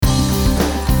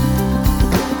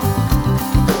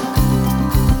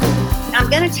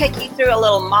going to take you through a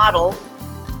little model.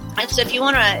 And so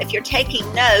if you're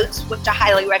taking notes, which I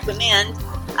highly recommend,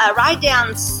 write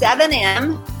down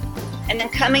 7M and then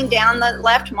coming down the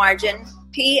left margin,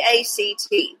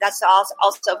 PACT. That's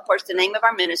also, of course, the name of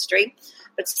our ministry.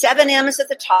 But 7M is at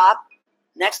the top.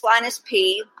 Next line is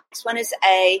P. Next one is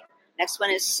A. Next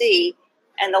one is C.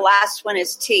 And the last one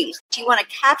is T. So you want to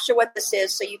capture what this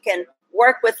is so you can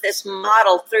work with this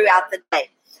model throughout the day.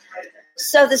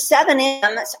 So the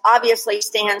 7M obviously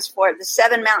stands for the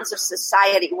 7 mountains of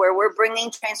society, where we're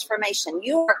bringing transformation.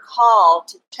 You are called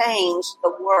to change the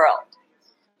world.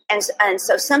 And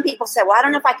so some people say, well, I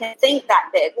don't know if I can think that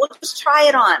big. Well, just try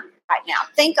it on right now.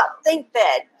 Think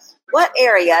big. What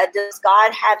area does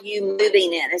God have you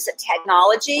moving in? Is it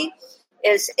technology?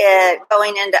 Is it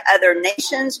going into other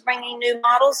nations, bringing new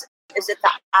models? Is it the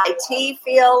IT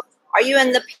field? Are you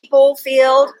in the people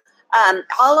field?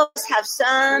 All of us have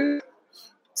some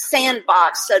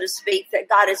sandbox, so to speak, that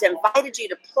God has invited you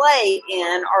to play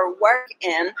in or work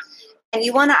in. And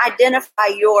you want to identify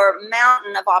your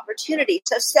mountain of opportunity.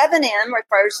 So 7M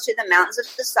refers to the mountains of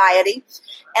society.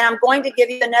 And I'm going to give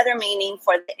you another meaning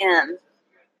for the M.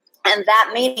 And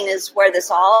that meaning is where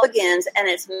this all begins, and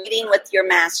it's meeting with your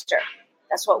master.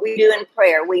 That's what we do in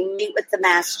prayer. We meet with the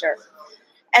master.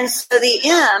 And so the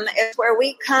M is where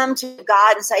we come to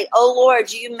God and say, oh,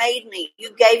 Lord, you made me.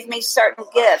 You gave me certain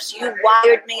gifts. You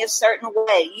wired me a certain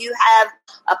way. You have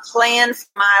a plan for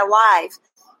my life.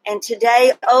 And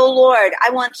today, oh, Lord, I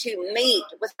want to meet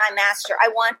with my master. I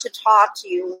want to talk to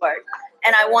you, Lord.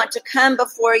 And I want to come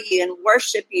before you and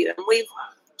worship you. And we've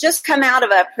just come out of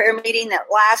a prayer meeting that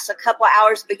lasts a couple of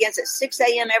hours, begins at 6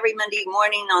 a.m. every Monday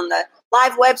morning on the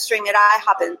live web stream at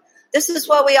IHOP. And this is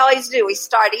what we always do. We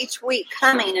start each week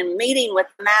coming and meeting with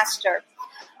the master.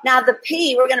 Now, the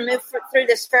P, we're going to move through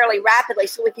this fairly rapidly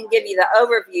so we can give you the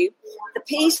overview. The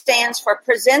P stands for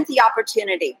present the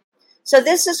opportunity. So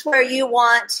this is where you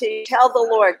want to tell the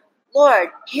Lord, Lord,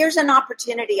 here's an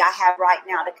opportunity I have right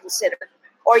now to consider.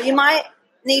 Or you might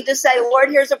need to say,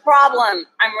 Lord, here's a problem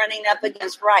I'm running up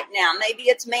against right now. Maybe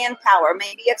it's manpower.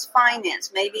 Maybe it's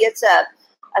finance. Maybe it's a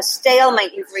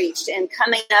stalemate you've reached and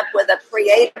coming up with a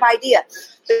creative idea.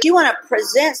 But you want to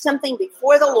present something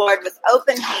before the Lord with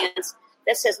open hands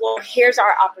that says, Lord, here's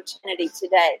our opportunity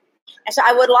today. And so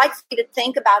I would like for you to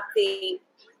think about the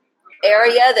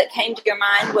area that came to your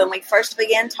mind when we first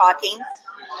began talking,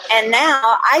 and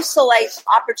now isolate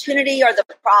opportunity or the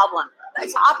problem.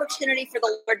 It's an opportunity for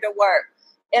the Lord to work.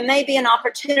 It may be an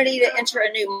opportunity to enter a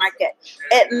new market.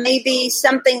 It may be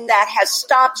something that has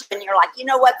stopped you and you're like, you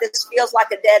know what, this feels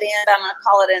like a dead end. I'm going to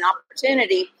call it an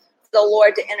opportunity for the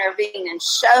Lord to intervene and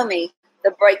show me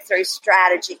the breakthrough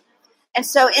strategy. And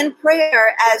so in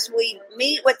prayer, as we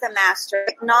meet with the master,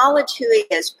 acknowledge who he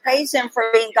is, praise him for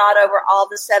being God over all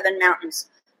the 7 mountains.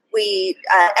 We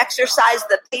exercise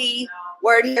the P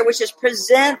word here, which is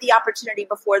present the opportunity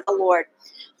before the Lord.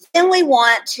 Then we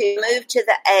want to move to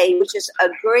the A, which is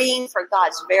agreeing for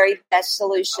God's very best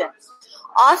solution.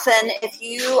 Often, if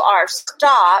you are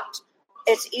stopped,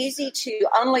 it's easy to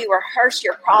only rehearse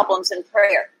your problems in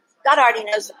prayer. God already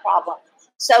knows the problem.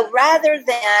 So rather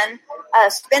than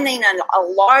spending a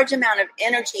large amount of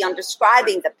energy on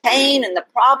describing the pain and the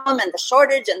problem and the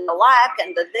shortage and the lack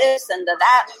and the this and the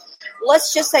that,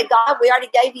 let's just say, God, we already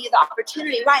gave you the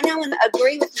opportunity. Right now, I'm going to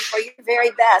agree with you for your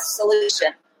very best solution,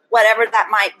 whatever that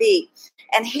might be.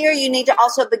 And here you need to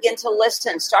also begin to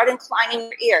listen. Start inclining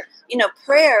your ear. You know,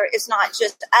 prayer is not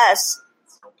just us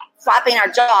flapping our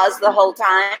jaws the whole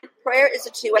time. Prayer is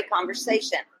a two-way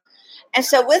conversation. And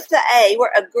so with the A,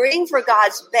 we're agreeing for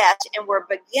God's best, and we're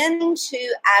beginning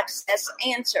to access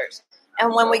answers.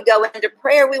 And when we go into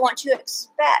prayer, we want to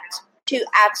expect to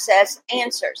access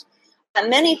answers. And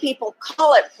many people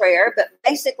call it prayer, but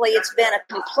basically it's been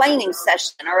a complaining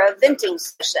session or a venting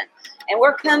session. And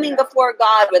we're coming before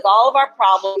God with all of our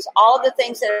problems, all of the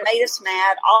things that have made us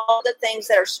mad, all the things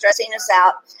that are stressing us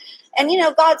out. And, you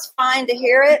know, God's fine to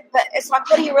hear it, but it's like,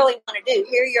 what do you really want to do?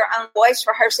 Hear your own voice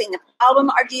rehearsing the problem?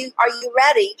 Or are you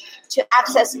ready to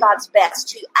access God's best,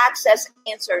 to access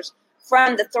answers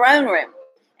from the throne room?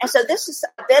 And so this is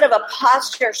a bit of a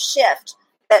posture shift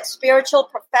that spiritual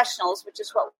professionals, which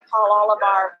is what we call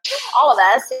all of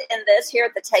us in this here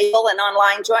at the table and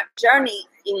online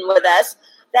journeying with us,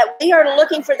 that we are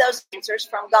looking for those answers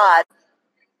from God.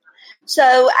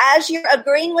 So as you're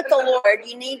agreeing with the Lord,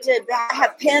 you need to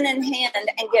have pen in hand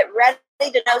and get ready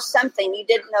to know something you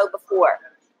didn't know before.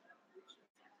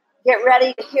 Get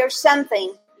ready to hear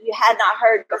something you had not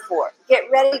heard before. Get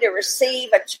ready to receive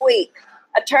a tweak,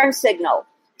 a turn signal,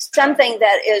 something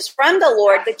that is from the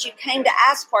Lord that you came to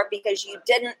ask for because you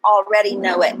didn't already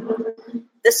know it.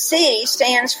 The C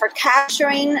stands for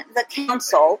capturing the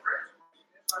counsel.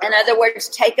 In other words,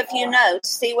 take a few notes,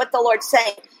 see what the Lord's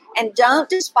saying, and don't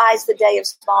despise the day of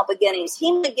small beginnings.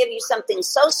 He may give you something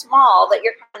so small that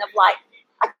you're kind of like,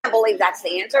 I can't believe that's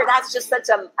the answer. That's just such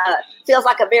feels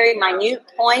like a very minute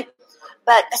point.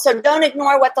 But so don't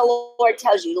ignore what the Lord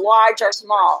tells you, large or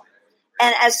small.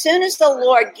 And as soon as the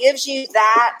Lord gives you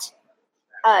that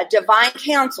divine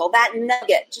counsel, that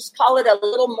nugget, just call it a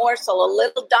little morsel, a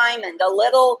little diamond, a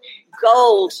little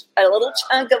gold, a little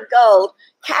chunk of gold,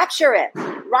 capture it,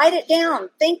 write it down,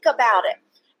 think about it,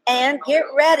 and get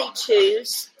ready to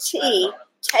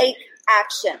take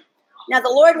action. Now, the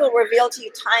Lord will reveal to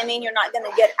you timing. You're not going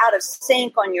to get out of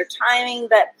sync on your timing,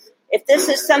 but if this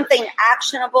is something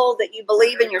actionable that you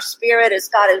believe in your spirit as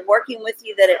God is working with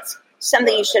you, that it's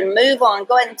something you should move on,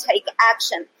 go ahead and take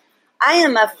action. I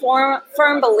am a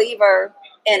firm believer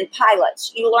in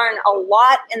pilots. You learn a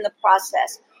lot in the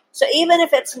process. So even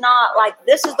if it's not like,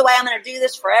 this is the way I'm going to do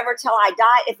this forever till I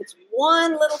die, if it's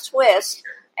one little twist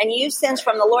and you sense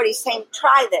from the Lord, He's saying,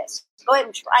 try this, go ahead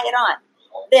and try it on,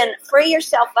 then free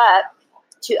yourself up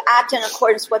to act in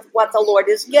accordance with what the Lord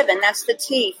has given. That's the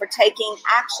T for taking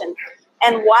action.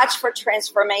 And watch for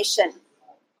transformation.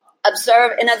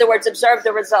 Observe, in other words, observe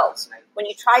the results. When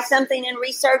you try something in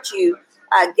research, you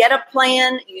get a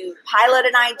plan, you pilot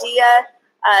an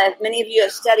idea. Many of you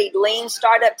have studied lean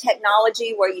startup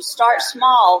technology, where you start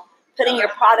small, putting your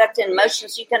product in motion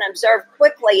so you can observe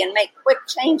quickly and make quick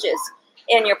changes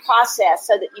in your process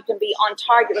so that you can be on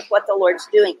target with what the Lord's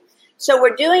doing. So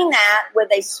we're doing that with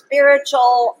a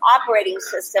spiritual operating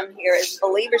system here as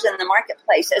believers in the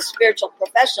marketplace, as spiritual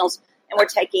professionals, and we're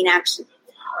taking action.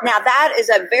 Now, that is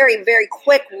a very, very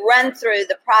quick run through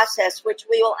the process, which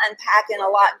we will unpack in a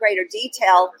lot greater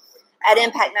detail at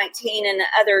Impact 19 and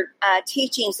other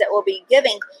teachings that we'll be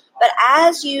giving. But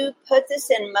as you put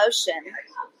this in motion,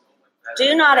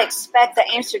 do not expect the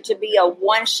answer to be a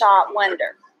one-shot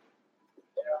wonder.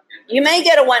 You may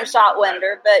get a one-shot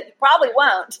wonder, but you probably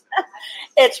won't.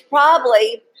 It's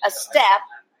probably a step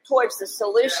towards the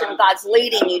solution God's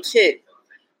leading you to.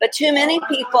 But too many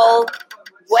people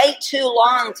wait too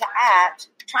long to act,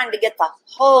 trying to get the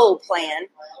whole plan,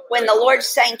 when the Lord's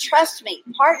saying, trust me,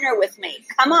 partner with me,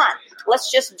 come on,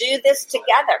 let's just do this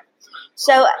together.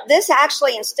 So this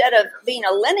actually, instead of being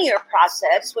a linear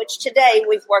process, which today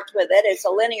we've worked with it as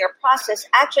a linear process,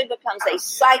 actually becomes a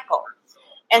cycle.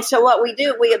 And so what we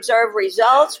do, we observe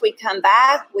results, we come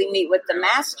back, we meet with the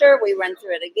master, we run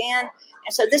through it again.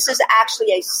 And so this is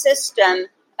actually a system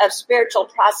of spiritual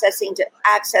processing to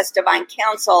access divine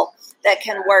counsel that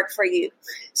can work for you.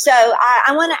 So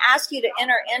I want to ask you to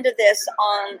enter into this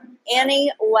on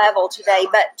any level today,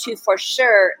 but to for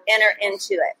sure enter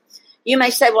into it. You may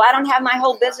say, well, I don't have my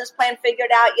whole business plan figured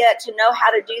out yet to know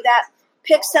how to do that.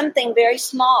 Pick something very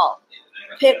small.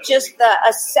 Pick just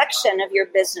a section of your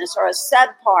business or a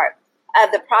subpart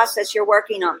of the process you're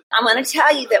working on. I'm going to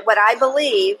tell you that what I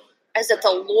believe is that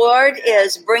the Lord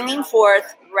is bringing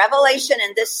forth revelation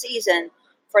in this season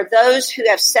for those who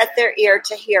have set their ear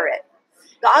to hear it.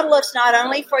 God looks not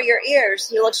only for your ears,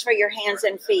 He looks for your hands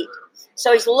and feet.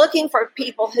 So He's looking for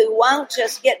people who won't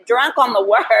just get drunk on the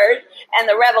word and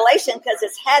the revelation because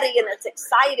it's heady and it's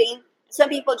exciting. Some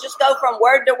people just go from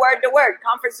word to word to word,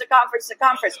 conference to conference to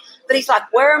conference. But He's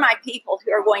like, where are my people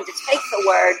who are going to take the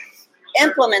word,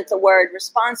 implement the word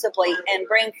responsibly, and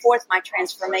bring forth my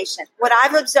transformation? What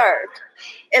I've observed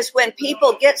is when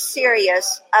people get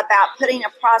serious about putting a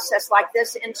process like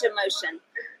this into motion,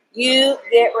 you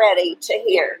get ready to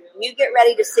hear. You get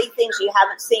ready to see things you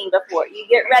haven't seen before. You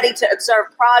get ready to observe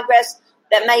progress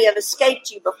that may have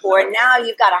escaped you before. And now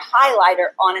you've got a highlighter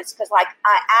on it because, like,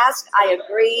 I asked, I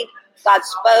agreed, God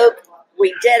spoke, we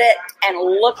did it, and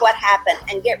look what happened.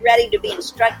 And get ready to be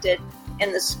instructed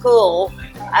in the school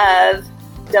of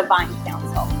divine counsel.